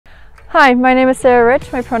Hi, my name is Sarah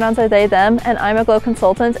Rich, my pronouns are they, them, and I'm a GLO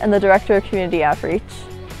consultant and the Director of Community Outreach.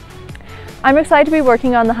 I'm excited to be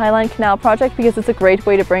working on the Highline Canal project because it's a great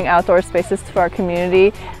way to bring outdoor spaces to our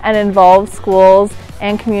community and involve schools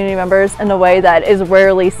and community members in a way that is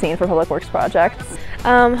rarely seen for public works projects.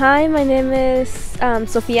 Hi, my name is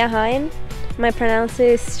Sophia Hein. My pronouns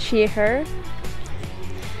is she, her.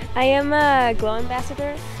 I am a GLO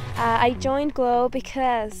Ambassador. I joined GLO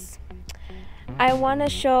because I want to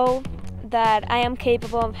show that I am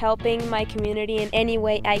capable of helping my community in any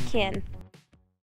way I can.